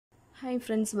Hi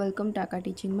friends, welcome to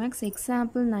akkasteachingmaths.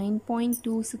 Example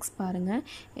 9.26 பாருங்க.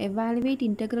 Evaluate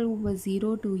integral over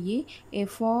 0 to a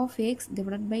f of x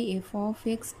divided by f of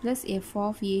x plus f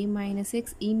of a minus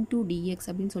x into dx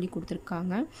அப்படின்னு சொல்லி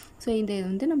கொடுத்துருக்காங்க. So இதை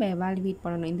வந்து நம்ம evaluate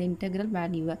பண்ணணும் இந்த integral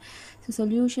வேல்யூவை. ஸோ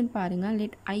சொல்யூஷன் பாருங்கள்.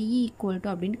 let I equal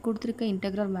to அப்படின்னு கொடுத்துருக்க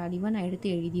integral வேல்யூவை நான்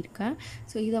எடுத்து எழுதியிருக்கேன்.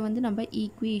 ஸோ இதை வந்து நம்ம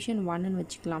ஈக்குவேஷன் 1ன்னு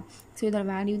வச்சுக்கலாம். ஸோ இதோட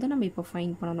வேல்யூ தான் நம்ம இப்போ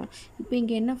ஃபைண்ட் பண்ணணும். இப்போ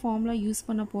இங்கே என்ன ஃபார்முலா யூஸ்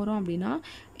பண்ண போகிறோம் அப்படின்னா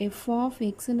f of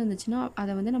xன்னு இருந்துச்சுன்னா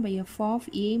அதை வந்து நம்ம f of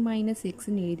a minus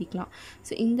xன்னு எழுதிக்கலாம்.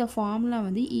 ஸோ இந்த ஃபார்முலா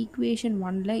வந்து ஈக்குவேஷன்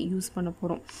 1ல் யூஸ் பண்ண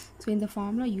போகிறோம். ஸோ இந்த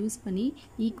ஃபார்முலா யூஸ் பண்ணி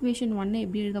ஈக்குவேஷன் 1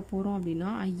 எப்படி எழுத போகிறோம்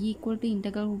அப்படின்னா I equal to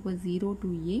integral over 0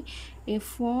 to a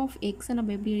f of xயை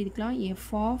நம்ம எப்படி எழுதிக்கலாம் f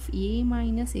of a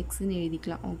minus xன்னு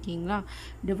எழுதிக்கலாம். ஓகேங்களா,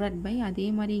 டிவைட் பை அதே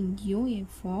மாதிரி இங்கேயும்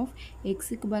f of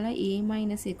xக்கு பதிலாக a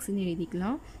minus xன்னு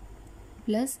எழுதிக்கலாம்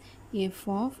ப்ளஸ் f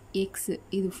of x,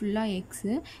 இது ஃபுல்லாக x,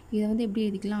 இதை வந்து எப்படி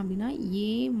எழுதிக்கலாம் அப்படின்னா a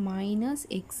மைனஸ்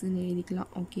எக்ஸ்ன்னு எழுதிக்கலாம்.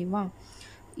 ஓகேவா,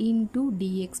 இன்டூ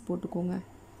dx போட்டுக்கோங்க.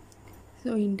 So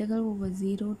integral over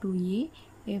 0 to a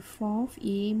f of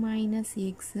a minus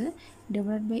x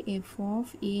divided by f of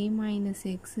a minus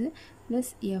x plus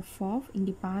f of,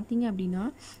 இங்கே பார்த்தீங்க அப்படின்னா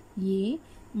a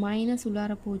மைனஸ்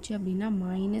உள்ளார போச்சு அப்படின்னா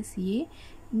மைனஸ் a,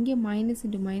 இங்கே மைனஸ்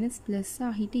இன்ட்டு மைனஸ் ப்ளஸ்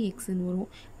ஆகிட்டு எக்ஸ்ன்னு வரும்.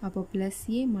 அப்போ plus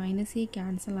A minus A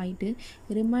cancel ஆகிட்டு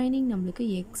ரிமைனிங் நம்மளுக்கு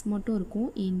எக்ஸ் மட்டும் இருக்கும்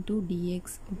இன்டூ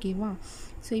டிஎக்ஸ். ஓகேவா,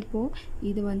 ஸோ இப்போது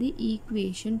இது வந்து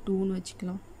ஈக்குவேஷன் 2ன்னு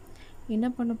வச்சுக்கலாம்.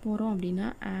 என்ன பண்ண போகிறோம் அப்படின்னா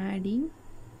ஆடிங்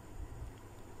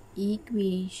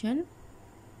ஈக்குவேஷன்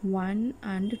 1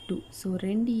 and 2. ஸோ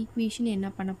ரெண்டு ஈக்குவேஷன் என்ன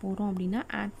பண்ண போகிறோம் அப்படின்னா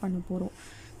ஆட் பண்ண போகிறோம்.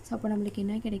 ஸோ அப்போ நம்மளுக்கு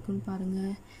என்ன கிடைக்கும்னு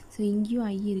பாருங்கள். ஸோ இங்கேயும்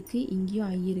ஐ இருக்குது, இங்கேயும்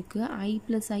ஐ இருக்குது. ஐ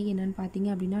ப்ளஸ் ஐ என்னென்னு பார்த்தீங்க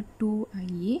அப்படின்னா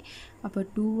 2i. அப்போ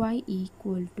 2i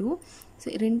ஈக்குவல் டு,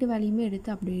 ஸோ ரெண்டு வேல்யூமே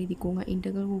எடுத்து அப்படி எழுதிக்கோங்க.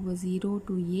 Integral over 0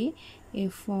 to a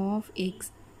f of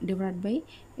x divided by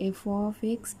f of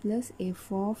x plus f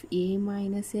of a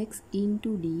minus x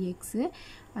into dx.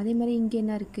 அதே மாதிரி இங்கே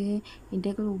என்ன இருக்குது,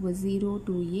 integral over 0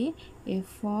 to a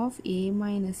f of a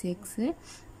minus x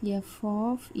f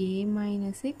of a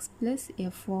minus x plus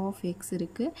f of x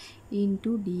இருக்குது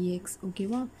into dx.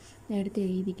 ஓகேவா, நான் எடுத்து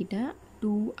எழுதிக்கிட்டேன்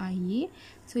 2i.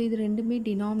 So இது ரெண்டுமே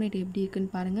டினாமினேட்டர் எப்படி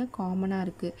இருக்குன்னு பாருங்கள், காமனாக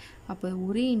இருக்குது. அப்போ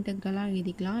ஒரே இன்டெக்ரலாக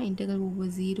எழுதிக்கலாம். Integral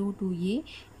over 0 to a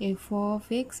f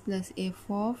of x plus f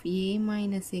of a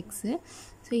minus x.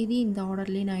 So இது இந்த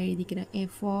ஆர்டர்லேயே நான் எழுதிக்கிறேன்.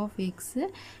 f of x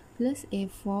plus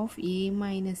f of a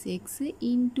minus x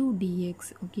into dx.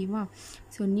 ஓகேவா,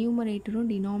 ஸோ நியூமரேட்டரும்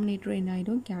டினாமினேட்டரும் என்ன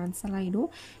ஆகிடும், கேன்சல்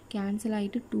ஆகிடும். கேன்சல்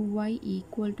ஆகிட்டு 2y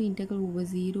equal to integral over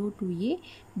 0 to a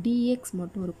dx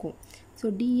மட்டும் இருக்கும். ஸோ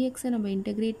dxை நம்ம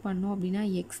இன்டெகிரேட் பண்ணோம் அப்படின்னா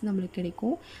எக்ஸ் நம்மளுக்கு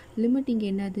கிடைக்கும். லிமிட் இங்கே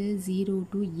என்னது 0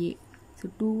 to a. ஸோ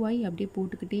 2y அப்படியே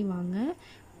போட்டுக்கிட்டே வாங்க.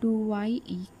 2y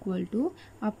equal to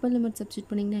upper limit substitute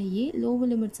பண்ணிங்கன்னா a, லோவர்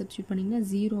லிமிட் சப்ஸ்டியூட் பண்ணிங்கன்னா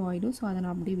 0 ஆகிடும். ஸோ அதை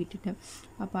நான் அப்படியே விட்டுட்டேன்.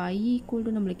 அப்போ i ஈக்குவல்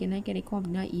டு நம்மளுக்கு என்ன கிடைக்கும்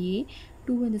அப்படின்னா a,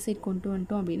 2 இந்த சைட் கொண்டு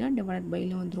வந்துட்டோம் அப்படின்னா டிவைட்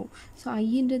பையில் வந்துடும். ஸோ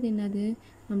ஐன்றது என்னது,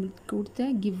 நம்மளுக்கு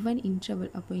கொடுத்த கிவன்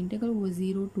இன்டர்வல். அப்போ integral over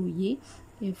 0 to a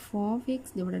f of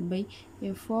x divided by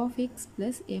f of x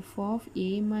plus f of a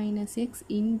minus x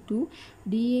into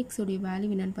dx உடைய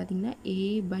வேல்யூ என்னன்னு பார்த்தீங்கன்னா a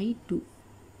by 2.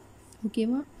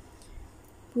 ஓகேவா,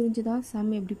 புரிஞ்சுதா சம்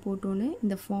எப்படி போட்டோன்னு?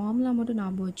 இந்த ஃபார்முலா மட்டும்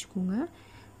ஞாபகம் வச்சுக்கோங்க,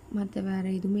 மற்ற வேறு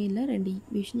எதுவுமே இல்லை. ரெண்டு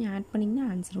ஈக்குவேஷனையும் ஆட் பண்ணிங்கன்னா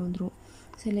ஆன்சர் வந்துடும்.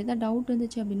 ஸோ இல்லை ஏதாவது டவுட்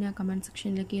இருந்துச்சு அப்படின்னா கமெண்ட்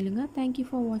செக்ஷனில் கேளுங்க. தேங்க்யூ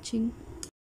ஃபார் வாட்சிங்.